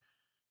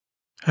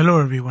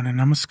Hello, everyone, and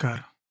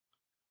namaskar.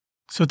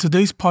 So,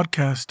 today's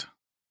podcast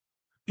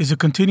is a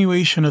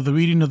continuation of the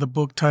reading of the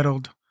book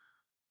titled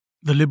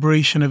The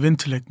Liberation of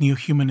Intellect,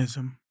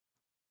 Neo-Humanism.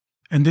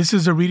 And this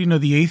is a reading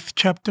of the 8th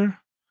chapter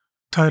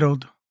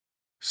titled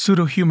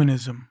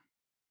Pseudo-Humanism.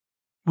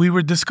 We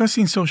were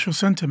discussing social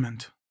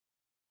sentiment.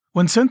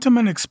 When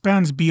sentiment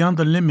expands beyond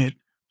the limit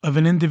of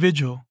an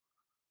individual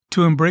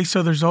to embrace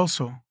others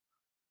also,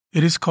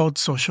 it is called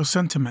social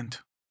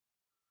sentiment.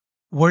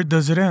 Where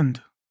does it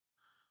end?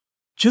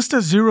 Just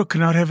as zero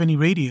cannot have any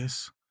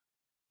radius,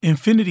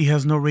 infinity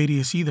has no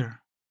radius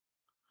either.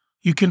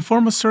 You can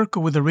form a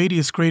circle with a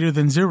radius greater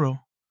than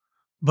zero,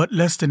 but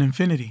less than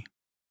infinity.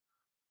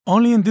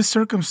 Only in this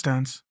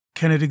circumstance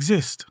can it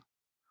exist.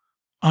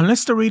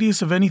 Unless the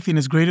radius of anything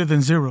is greater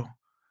than zero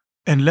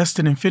and less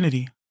than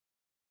infinity,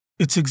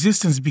 its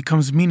existence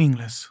becomes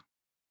meaningless.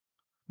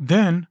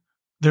 Then,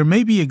 there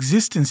may be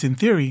existence in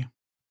theory,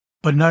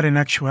 but not in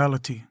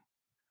actuality.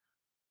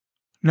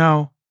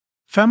 Now,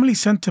 family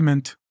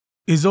sentiment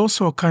is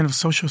also a kind of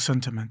social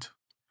sentiment,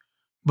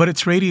 but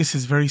its radius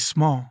is very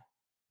small.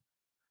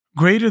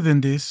 Greater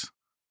than this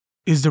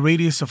is the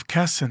radius of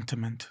caste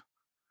sentiment,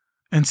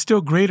 and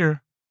still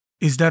greater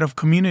is that of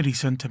community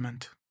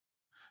sentiment,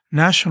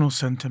 national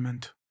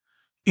sentiment,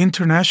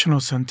 international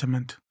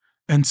sentiment,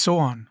 and so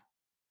on.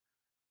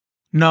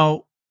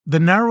 Now, the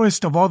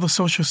narrowest of all the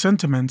social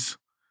sentiments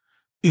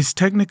is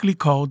technically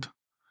called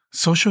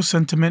social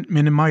sentiment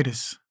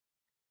minimitis,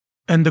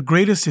 and the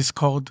greatest is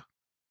called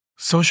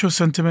social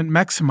sentiment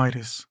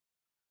maximitis,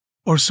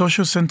 or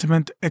social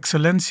sentiment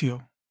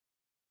excellentio.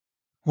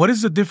 What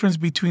is the difference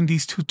between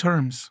these two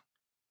terms?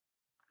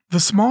 The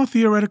small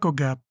theoretical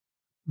gap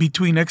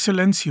between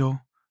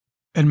excellentio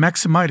and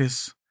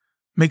maximitis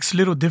makes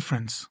little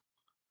difference,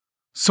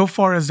 so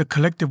far as the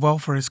collective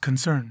welfare is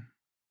concerned.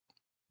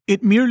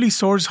 It merely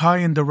soars high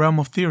in the realm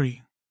of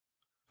theory,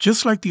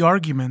 just like the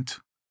argument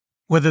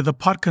whether the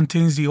pot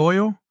contains the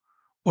oil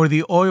or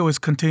the oil is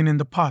contained in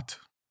the pot,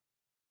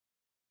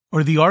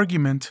 or the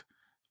argument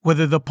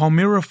whether the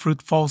palmyra fruit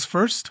falls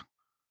first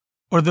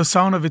or the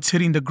sound of its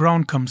hitting the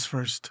ground comes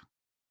first.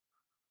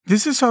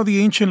 This is how the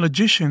ancient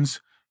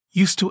logicians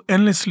used to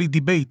endlessly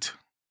debate.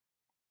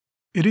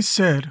 It is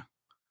said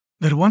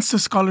that once the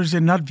scholars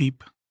in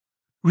Nadvip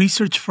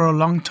researched for a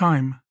long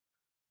time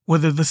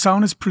whether the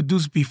sound is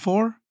produced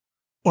before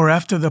or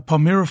after the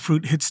palmyra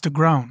fruit hits the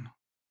ground.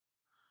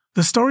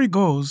 The story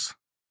goes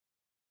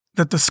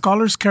that the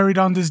scholars carried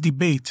on this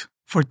debate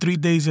for 3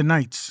 days and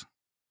nights,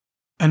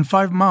 and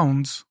 5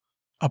 mounds,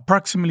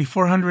 approximately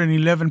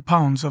 411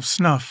 pounds of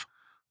snuff,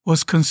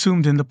 was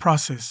consumed in the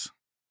process.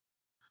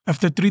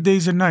 After 3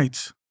 days and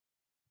nights,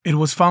 it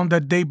was found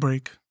at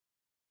daybreak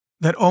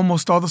that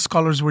almost all the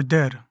scholars were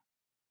dead.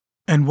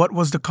 And what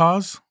was the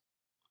cause?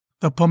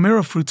 The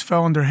palmyra fruits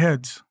fell on their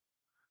heads,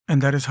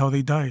 and that is how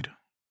they died.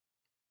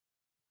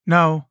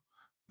 Now,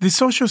 the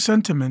social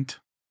sentiment,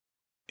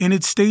 in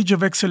its stage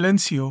of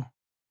excellentio,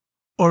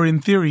 or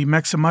in theory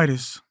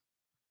maximitis,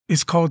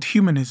 is called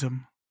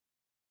humanism.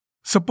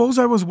 Suppose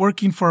I was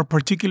working for a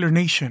particular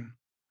nation,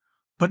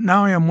 but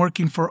now I am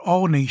working for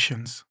all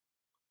nations.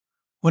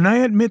 When I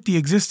admit the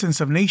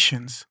existence of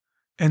nations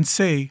and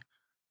say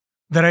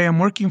that I am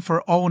working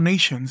for all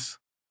nations,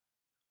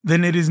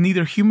 then it is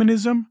neither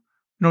humanism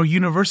nor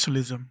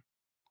universalism.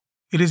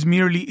 It is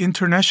merely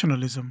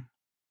internationalism.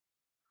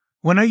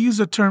 When I use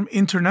the term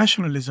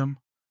internationalism,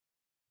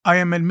 I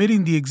am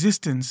admitting the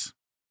existence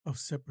of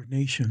separate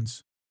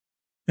nations.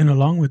 And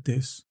along with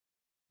this,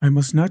 I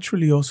must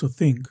naturally also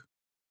think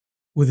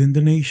within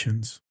the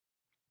nations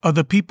of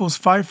the people's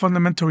 5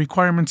 fundamental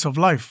requirements of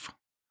life: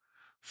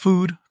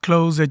 food,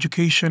 clothes,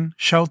 education,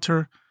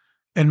 shelter,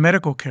 and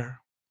medical care.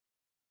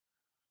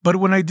 But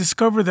when I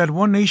discover that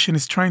one nation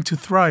is trying to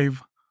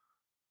thrive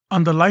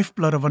on the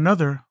lifeblood of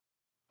another,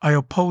 I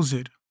oppose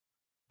it,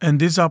 and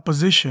this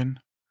opposition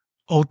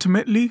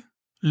ultimately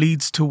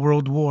leads to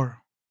world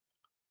war.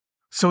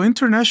 So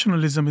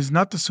internationalism is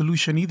not the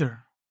solution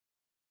either.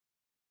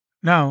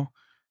 Now,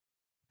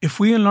 if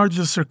we enlarge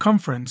the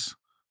circumference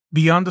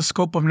beyond the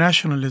scope of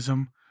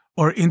nationalism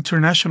or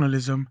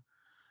internationalism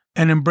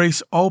and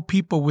embrace all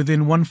people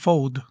within one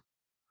fold,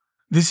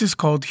 this is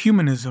called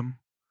humanism,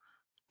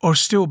 or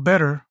still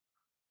better,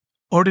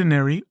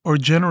 ordinary or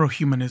general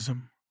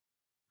humanism.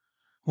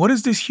 What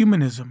is this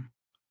humanism?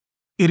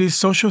 It is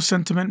social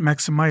sentiment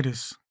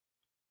maximitis.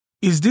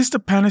 Is this the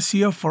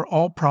panacea for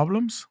all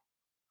problems?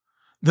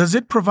 Does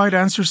it provide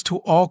answers to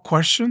all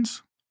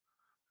questions?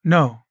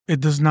 No, it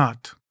does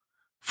not,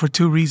 for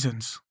 2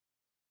 reasons.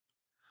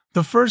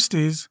 The first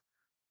is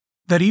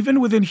that even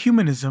within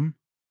humanism,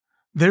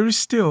 there is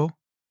still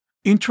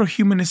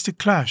intrahumanistic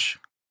clash.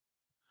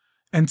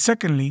 And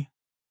secondly,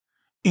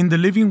 in the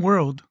living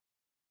world,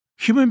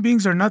 human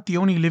beings are not the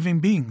only living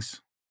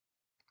beings.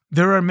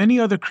 There are many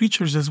other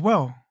creatures as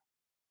well.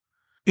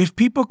 If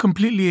people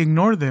completely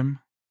ignore them,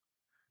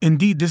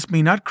 indeed this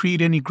may not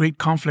create any great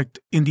conflict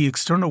in the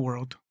external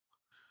world,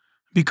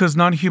 because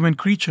non-human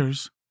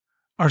creatures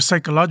are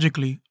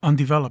psychologically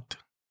undeveloped.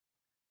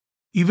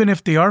 Even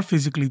if they are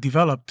physically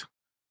developed,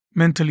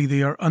 mentally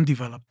they are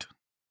undeveloped.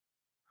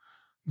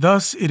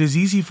 Thus, it is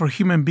easy for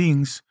human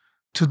beings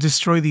to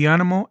destroy the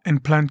animal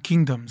and plant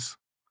kingdoms.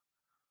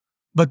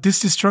 But this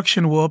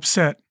destruction will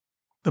upset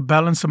the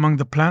balance among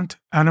the plant,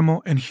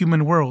 animal, and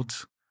human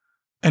worlds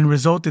and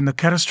result in the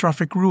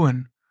catastrophic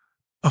ruin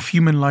of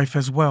human life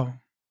as well.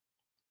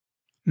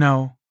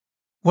 Now,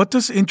 what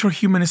does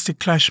intrahumanistic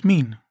clash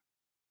mean?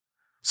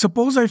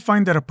 Suppose I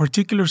find that a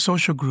particular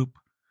social group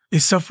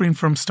is suffering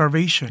from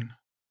starvation,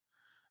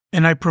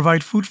 and I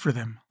provide food for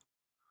them.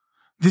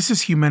 This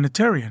is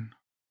humanitarian,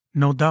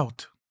 no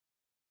doubt.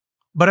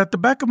 But at the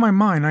back of my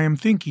mind, I am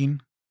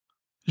thinking,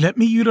 let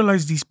me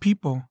utilize these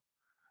people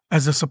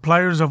as the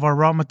suppliers of our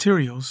raw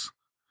materials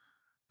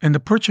and the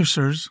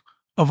purchasers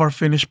of our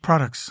finished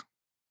products,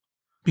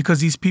 because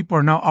these people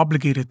are now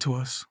obligated to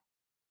us.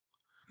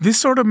 This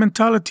sort of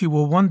mentality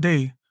will one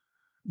day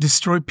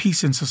destroy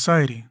peace in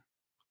society.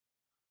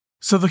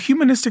 So the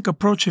humanistic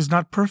approach is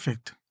not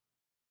perfect.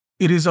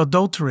 It is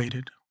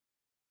adulterated.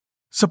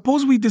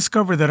 Suppose we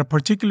discover that a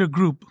particular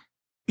group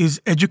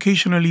is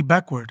educationally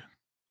backward.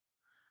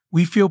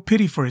 We feel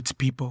pity for its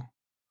people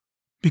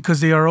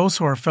because they are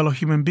also our fellow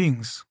human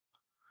beings.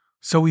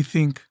 So we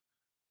think,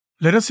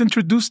 let us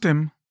introduce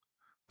them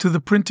to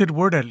the printed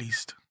word at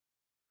least.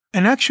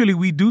 And actually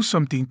we do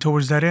something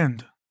towards that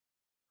end.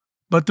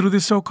 But through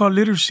this so-called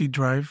literacy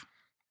drive,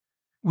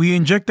 we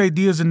inject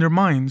ideas in their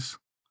minds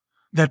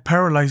that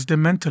paralyze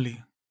them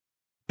mentally.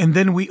 And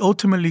then we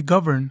ultimately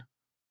govern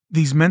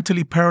these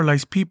mentally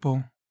paralyzed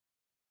people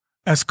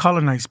as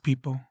colonized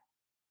people.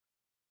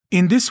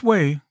 In this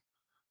way,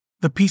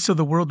 the peace of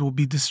the world will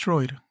be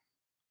destroyed.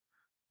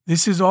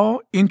 This is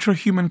all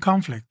intrahuman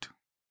conflict.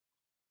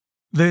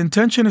 The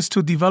intention is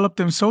to develop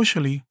them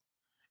socially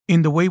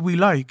in the way we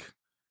like,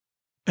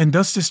 and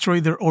thus destroy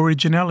their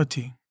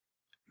originality.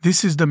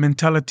 This is the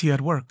mentality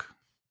at work.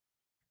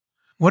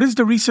 What is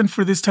the reason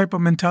for this type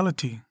of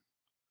mentality?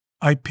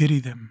 I pity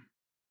them.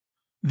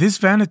 This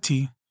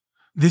vanity,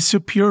 this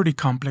superiority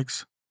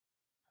complex,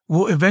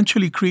 will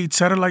eventually create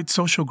satellite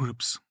social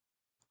groups.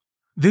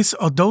 This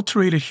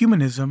adulterated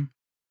humanism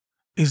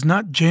is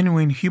not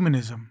genuine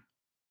humanism,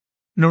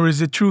 nor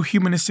is it true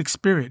humanistic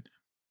spirit.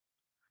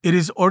 It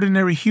is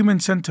ordinary human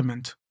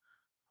sentiment,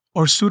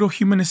 or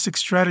pseudo-humanistic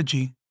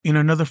strategy in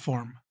another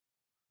form.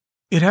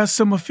 It has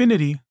some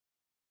affinity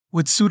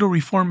with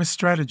pseudo-reformist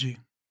strategy.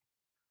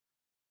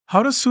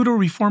 How does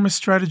pseudo-reformist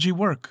strategy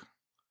work?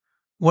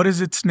 What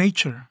is its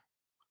nature?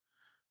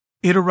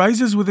 It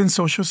arises within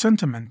social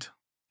sentiment.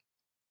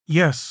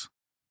 Yes,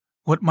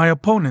 what my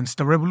opponents,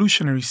 the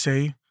revolutionaries,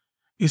 say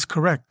is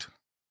correct.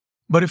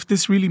 But if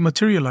this really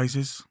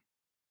materializes,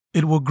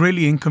 it will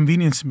greatly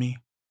inconvenience me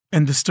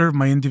and disturb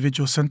my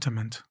individual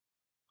sentiment.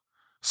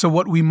 So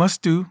what we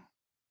must do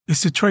is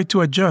to try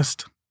to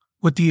adjust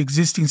with the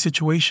existing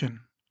situation.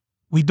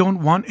 We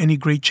don't want any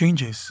great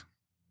changes.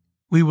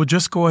 We will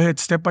just go ahead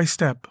step by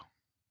step.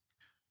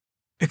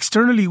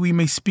 Externally, we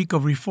may speak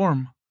of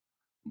reform,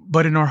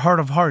 but in our heart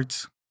of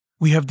hearts,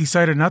 we have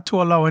decided not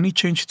to allow any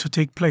change to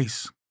take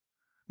place.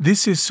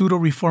 This is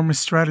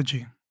pseudo-reformist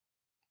strategy.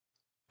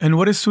 And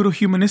what is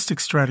pseudo-humanistic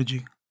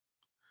strategy?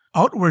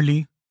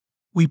 Outwardly,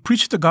 we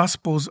preach the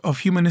gospels of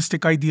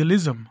humanistic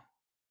idealism,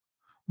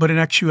 but in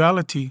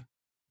actuality,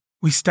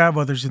 we stab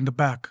others in the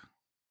back.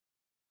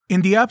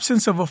 In the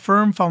absence of a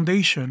firm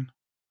foundation,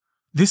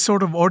 this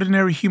sort of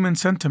ordinary human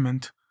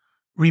sentiment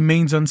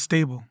remains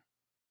unstable.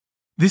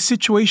 This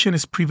situation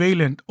is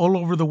prevalent all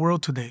over the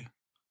world today.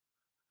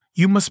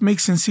 You must make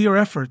sincere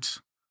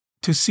efforts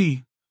to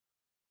see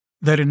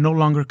that it no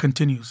longer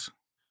continues.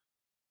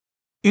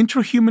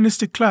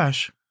 Intrahumanistic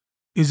clash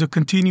is a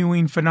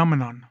continuing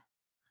phenomenon,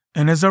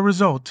 and as a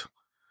result,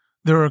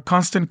 there are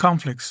constant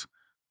conflicts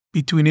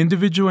between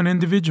individual and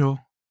individual,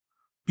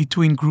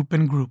 between group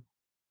and group.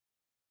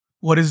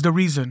 What is the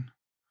reason?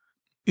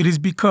 It is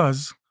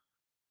because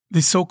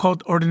this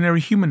so-called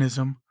ordinary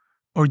humanism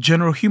or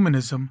general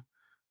humanism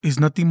is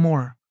nothing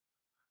more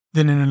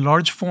than an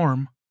enlarged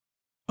form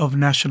of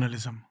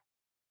nationalism.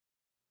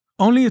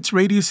 Only its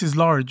radius is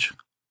large,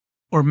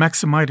 or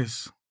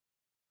maximitis,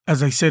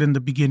 as I said in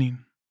the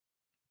beginning.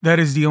 That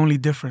is the only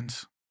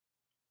difference.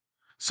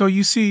 So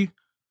you see,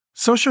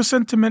 social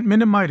sentiment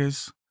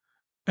minimitis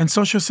and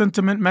social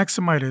sentiment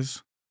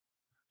maximitis,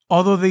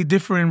 although they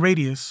differ in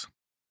radius,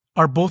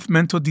 are both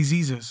mental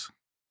diseases,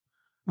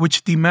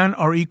 which demand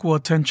our equal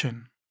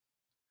attention.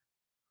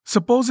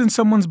 Suppose in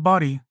someone's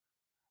body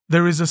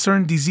there is a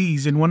certain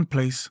disease in one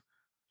place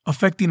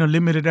affecting a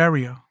limited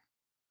area,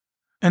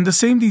 and the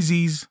same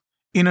disease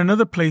in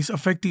another place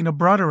affecting a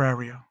broader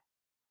area.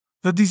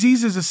 The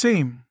disease is the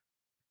same.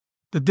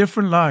 The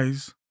difference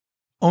lies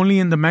only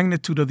in the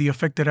magnitude of the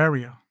affected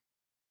area.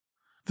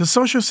 The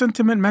social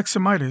sentiment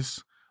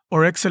maximitis,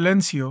 or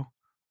excellencio,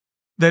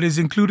 that is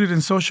included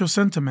in social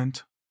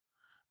sentiment,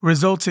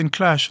 results in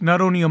clash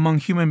not only among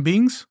human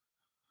beings,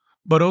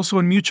 but also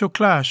in mutual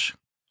clash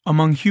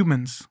among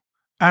humans,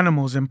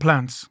 animals, and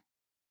plants.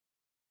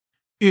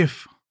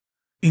 If,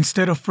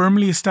 instead of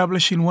firmly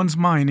establishing one's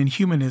mind in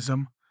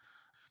humanism,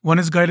 one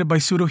is guided by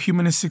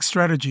pseudo-humanistic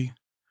strategy,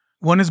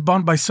 One is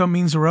bound by some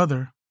means or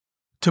other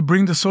to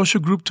bring the social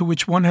group to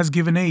which one has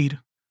given aid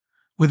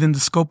within the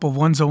scope of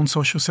one's own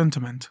social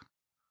sentiment.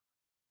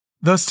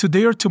 Thus,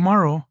 today or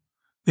tomorrow,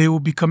 they will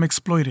become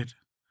exploited,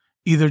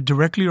 either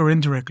directly or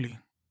indirectly,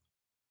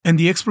 and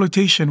the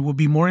exploitation will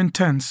be more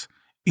intense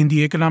in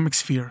the economic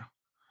sphere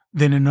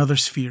than in other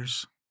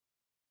spheres.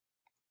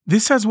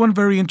 This has one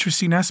very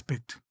interesting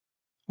aspect,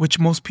 which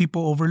most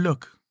people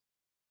overlook.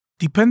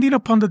 Depending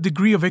upon the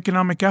degree of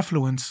economic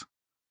affluence,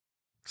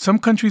 some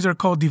countries are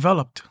called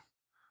developed,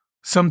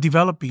 some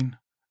developing,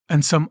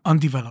 and some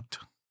undeveloped.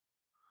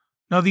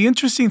 Now, the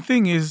interesting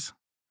thing is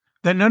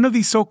that none of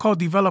these so-called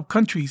developed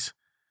countries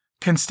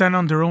can stand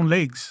on their own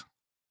legs.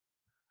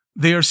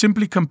 They are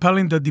simply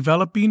compelling the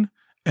developing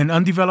and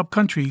undeveloped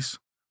countries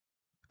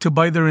to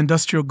buy their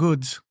industrial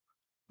goods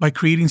by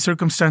creating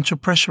circumstantial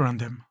pressure on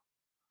them.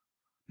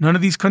 None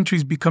of these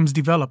countries becomes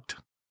developed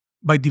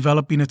by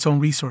developing its own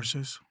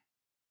resources.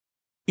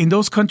 In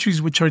those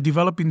countries which are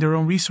developing their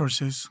own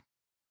resources,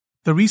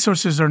 the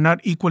resources are not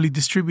equally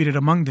distributed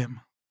among them.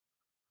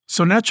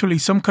 So naturally,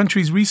 some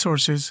countries'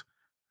 resources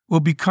will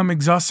become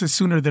exhausted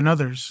sooner than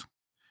others.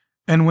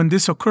 And when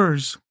this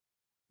occurs,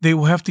 they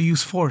will have to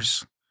use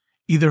force,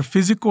 either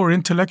physical or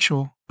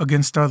intellectual,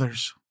 against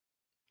others.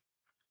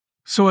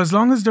 So as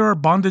long as there are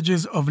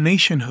bondages of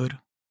nationhood,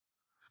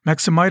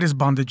 Maximides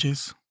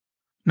bondages,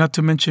 not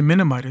to mention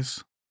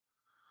Minimides,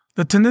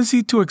 the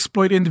tendency to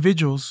exploit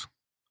individuals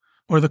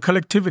or the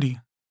collectivity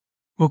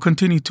will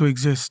continue to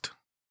exist.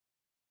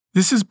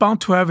 This is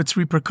bound to have its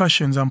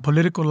repercussions on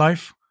political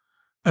life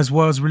as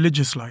well as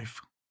religious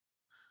life.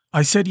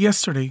 I said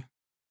yesterday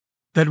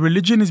that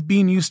religion is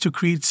being used to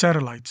create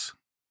satellites.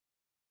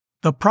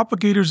 The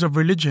propagators of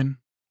religion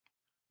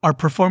are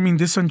performing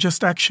this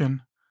unjust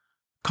action,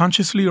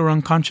 consciously or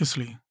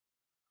unconsciously.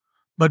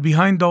 But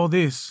behind all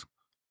this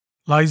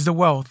lies the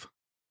wealth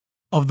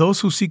of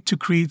those who seek to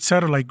create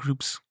satellite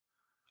groups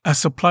as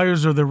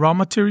suppliers of their raw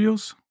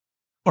materials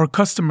or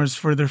customers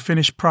for their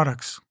finished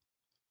products.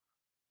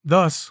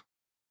 Thus,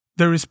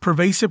 there is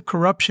pervasive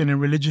corruption in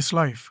religious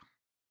life.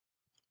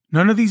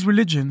 None of these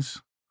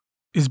religions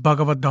is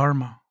Bhagavad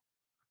Dharma,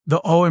 the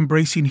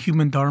all-embracing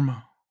human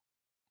Dharma.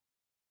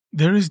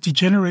 There is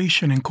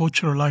degeneration in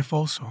cultural life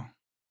also.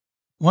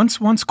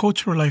 Once one's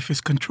cultural life is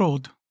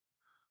controlled,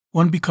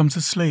 one becomes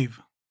a slave.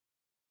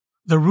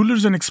 The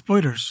rulers and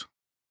exploiters,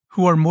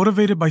 who are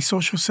motivated by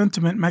social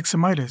sentiment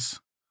Maximides,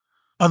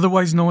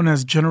 otherwise known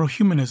as general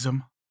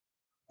humanism,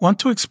 want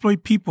to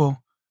exploit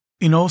people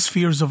in all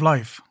spheres of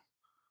life: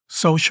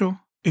 social,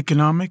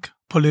 economic,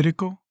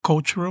 political,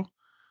 cultural,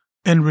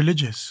 and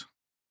religious.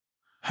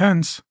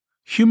 Hence,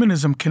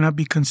 humanism cannot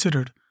be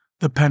considered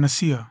the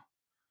panacea.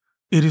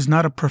 It is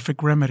not a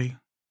perfect remedy.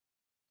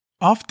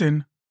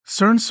 Often,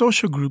 certain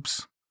social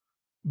groups,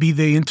 be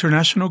they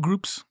international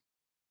groups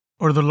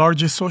or the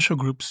largest social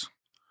groups,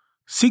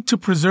 seek to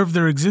preserve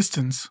their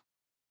existence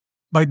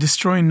by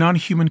destroying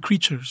non-human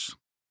creatures,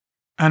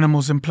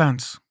 animals and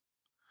plants.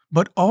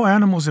 But all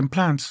animals and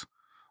plants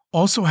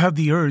also have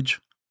the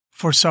urge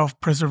for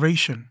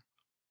self-preservation.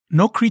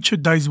 No creature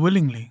dies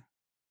willingly.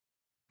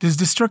 This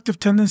destructive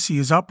tendency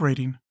is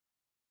operating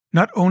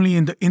not only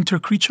in the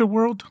inter-creature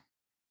world,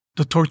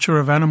 the torture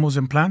of animals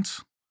and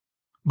plants,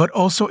 but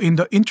also in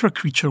the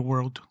intra-creature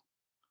world,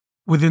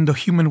 within the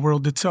human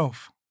world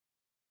itself.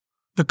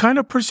 The kind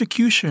of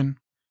persecution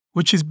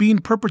which is being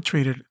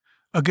perpetrated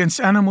against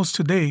animals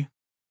today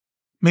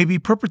may be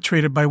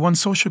perpetrated by one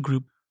social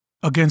group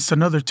against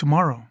another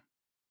tomorrow,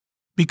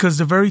 because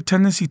the very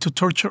tendency to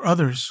torture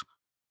others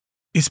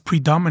is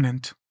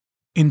predominant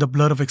in the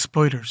blood of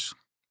exploiters.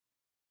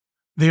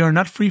 They are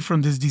not free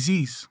from this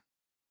disease.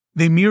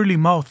 They merely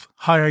mouth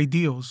high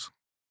ideals.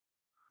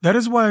 That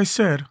is why I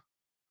said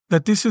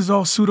that this is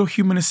all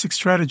pseudo-humanistic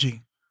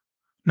strategy,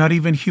 not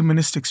even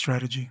humanistic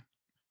strategy.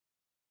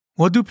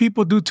 What do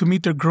people do to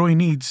meet their growing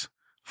needs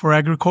for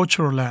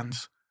agricultural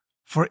lands,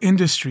 for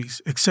industries,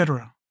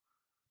 etc.?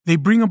 They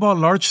bring about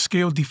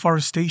large-scale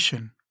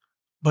deforestation,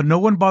 but no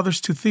one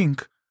bothers to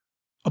think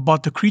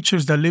about the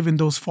creatures that live in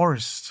those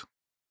forests.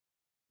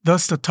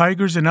 Thus, the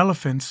tigers and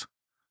elephants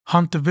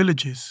hunt the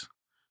villages,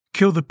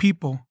 kill the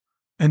people,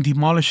 and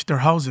demolish their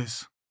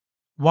houses.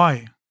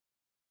 Why?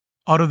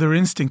 Out of their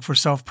instinct for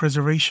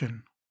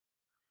self-preservation.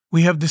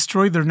 We have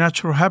destroyed their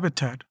natural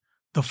habitat,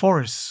 the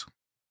forests.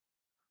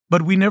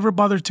 But we never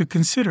bother to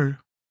consider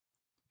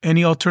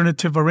any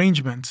alternative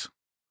arrangements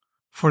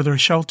for their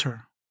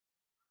shelter.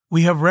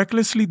 We have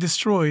recklessly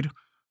destroyed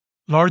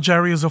large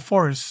areas of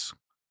forests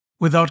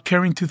without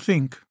caring to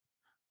think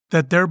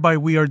that thereby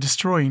we are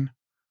destroying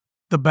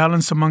the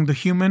balance among the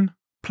human,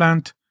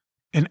 plant,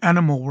 and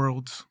animal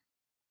worlds.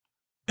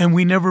 And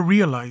we never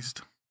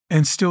realized,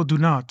 and still do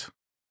not,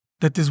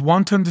 that this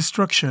wanton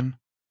destruction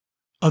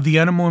of the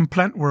animal and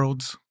plant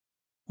worlds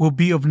will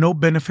be of no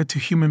benefit to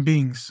human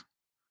beings.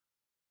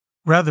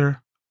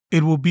 Rather,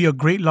 it will be a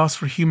great loss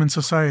for human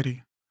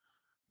society,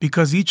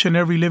 because each and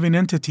every living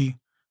entity,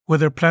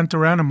 whether plant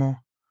or animal,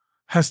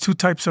 has two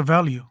types of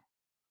value.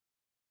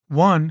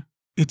 One,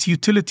 its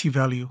utility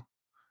value,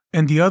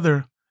 and the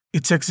other,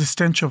 its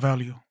existential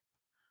value.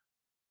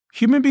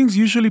 Human beings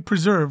usually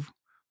preserve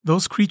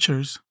those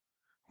creatures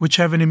which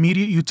have an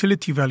immediate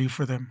utility value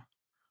for them.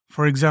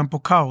 For example,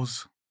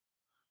 cows.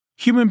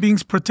 Human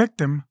beings protect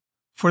them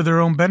for their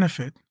own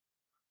benefit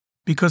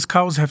because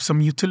cows have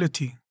some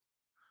utility.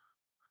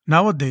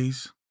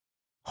 Nowadays,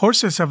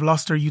 horses have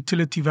lost their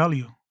utility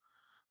value.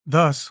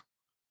 Thus,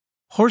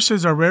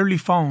 horses are rarely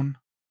found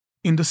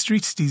in the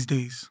streets these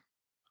days.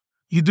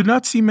 You do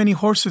not see many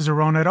horses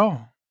around at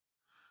all.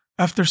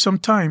 After some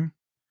time,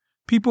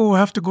 people will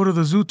have to go to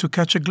the zoo to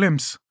catch a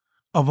glimpse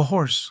of a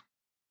horse.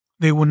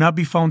 They will not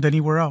be found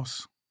anywhere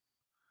else.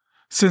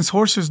 Since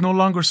horses no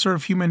longer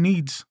serve human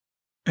needs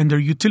and their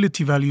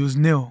utility value is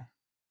nil,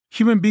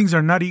 human beings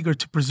are not eager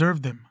to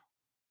preserve them.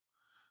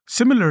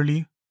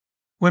 Similarly,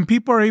 when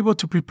people are able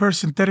to prepare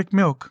synthetic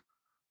milk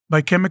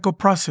by chemical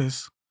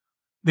process,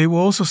 they will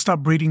also stop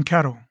breeding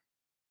cattle.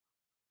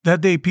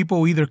 That day,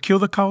 people will either kill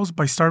the cows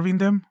by starving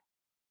them,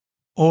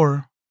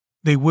 or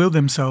they will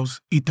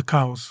themselves eat the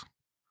cows.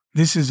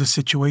 This is the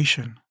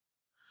situation.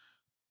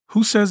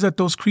 Who says that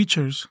those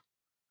creatures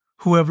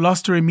who have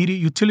lost their immediate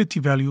utility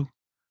value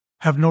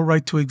have no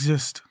right to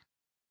exist?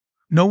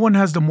 No one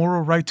has the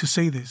moral right to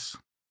say this.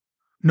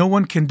 No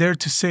one can dare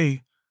to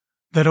say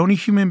that only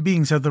human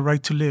beings have the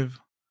right to live,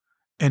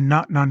 and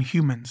not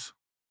non-humans.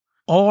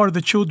 All are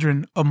the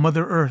children of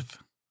Mother Earth.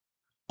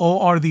 All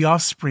are the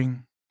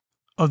offspring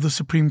of the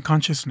Supreme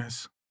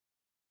Consciousness.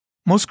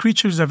 Most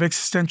creatures have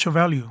existential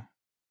value,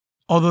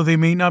 although they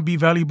may not be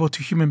valuable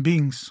to human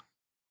beings,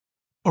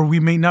 or we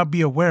may not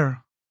be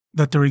aware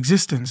that their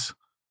existence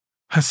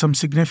has some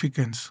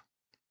significance.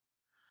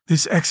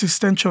 This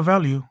existential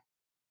value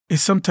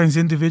is sometimes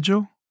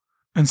individual,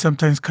 and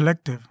sometimes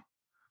collective,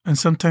 and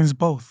sometimes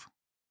both.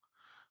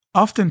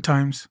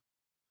 Oftentimes,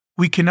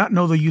 we cannot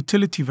know the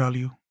utility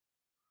value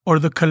or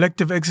the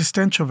collective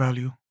existential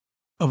value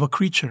of a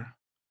creature.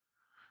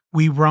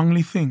 We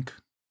wrongly think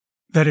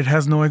that it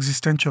has no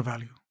existential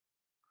value.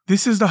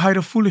 This is the height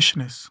of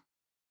foolishness.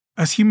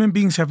 As human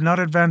beings have not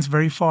advanced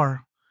very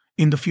far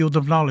in the field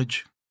of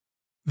knowledge,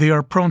 they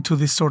are prone to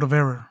this sort of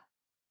error.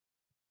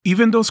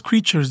 Even those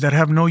creatures that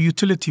have no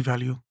utility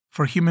value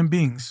for human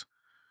beings,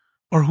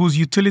 or whose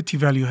utility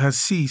value has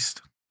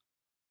ceased,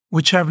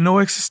 which have no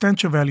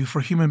existential value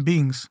for human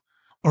beings,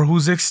 or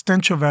whose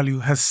existential value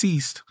has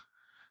ceased,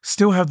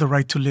 still have the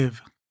right to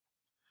live.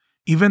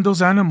 Even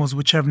those animals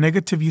which have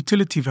negative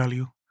utility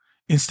value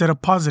instead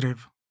of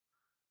positive,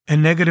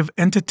 and negative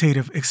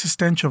entitative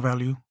existential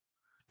value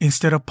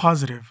instead of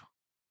positive,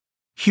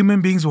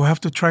 human beings will have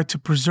to try to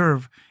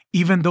preserve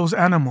even those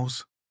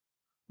animals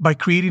by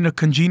creating a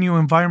congenial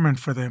environment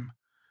for them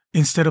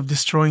instead of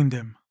destroying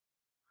them.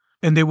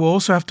 And they will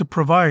also have to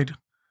provide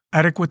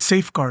adequate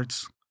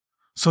safeguards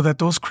so that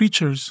those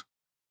creatures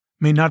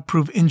may not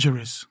prove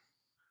injurious.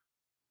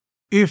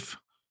 If,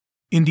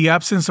 in the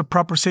absence of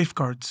proper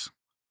safeguards,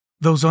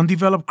 those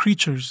undeveloped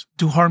creatures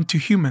do harm to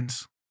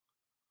humans,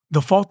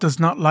 the fault does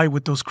not lie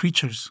with those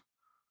creatures,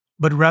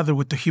 but rather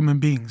with the human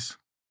beings.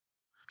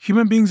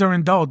 Human beings are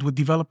endowed with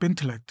developed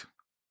intellect.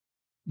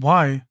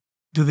 Why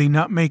do they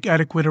not make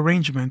adequate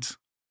arrangements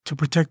to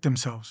protect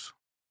themselves?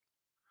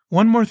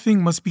 One more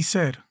thing must be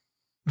said,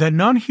 that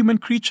non-human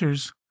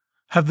creatures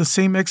have the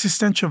same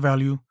existential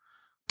value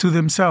to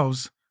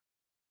themselves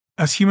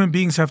as human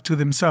beings have to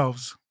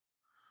themselves.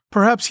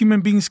 Perhaps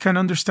human beings can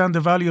understand the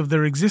value of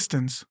their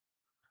existence,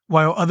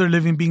 while other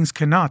living beings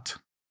cannot.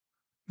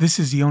 This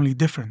is the only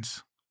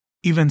difference.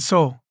 Even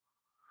so,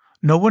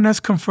 no one has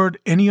conferred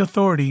any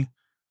authority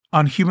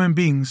on human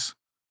beings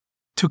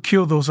to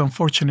kill those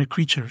unfortunate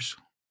creatures.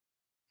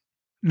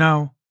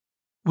 Now,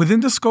 within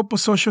the scope of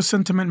social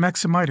sentiment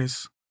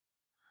maximitis,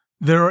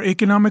 there are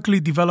economically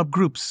developed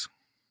groups,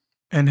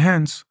 and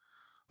hence,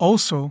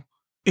 also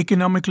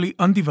economically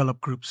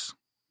undeveloped groups.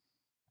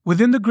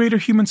 Within the greater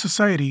human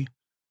society,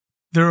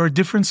 there are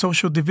different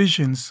social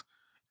divisions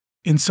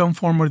in some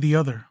form or the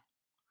other,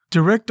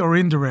 direct or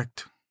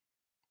indirect.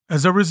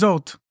 As a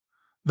result,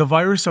 the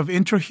virus of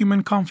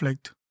intra-human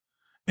conflict,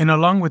 and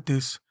along with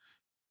this,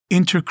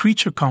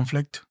 inter-creature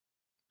conflict,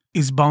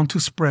 is bound to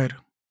spread.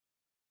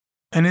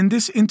 And in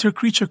this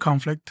inter-creature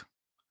conflict,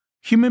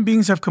 human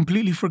beings have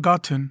completely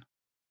forgotten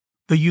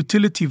the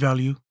utility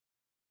value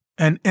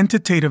and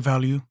entitative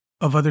value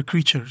of other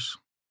creatures.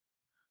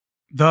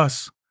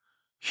 Thus,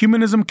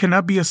 humanism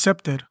cannot be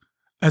accepted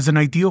as an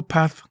ideal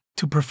path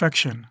to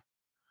perfection.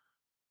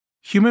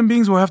 Human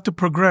beings will have to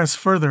progress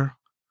further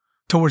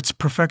towards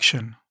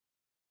perfection.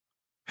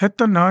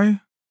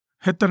 Hetanai,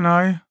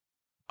 hetanai,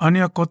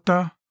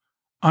 aniakota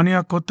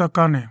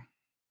kane.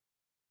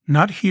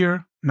 Not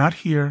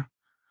here,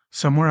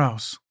 somewhere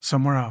else,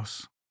 somewhere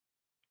else.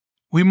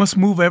 We must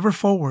move ever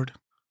forward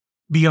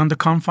beyond the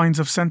confines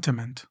of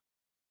sentiment.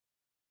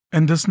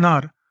 And does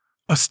not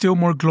a still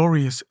more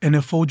glorious and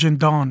effulgent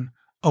dawn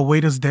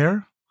await us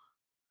there?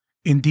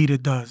 Indeed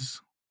it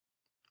does.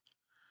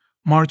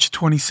 March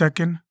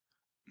 22nd,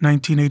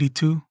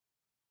 1982,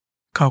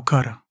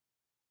 Calcutta.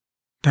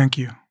 Thank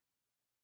you.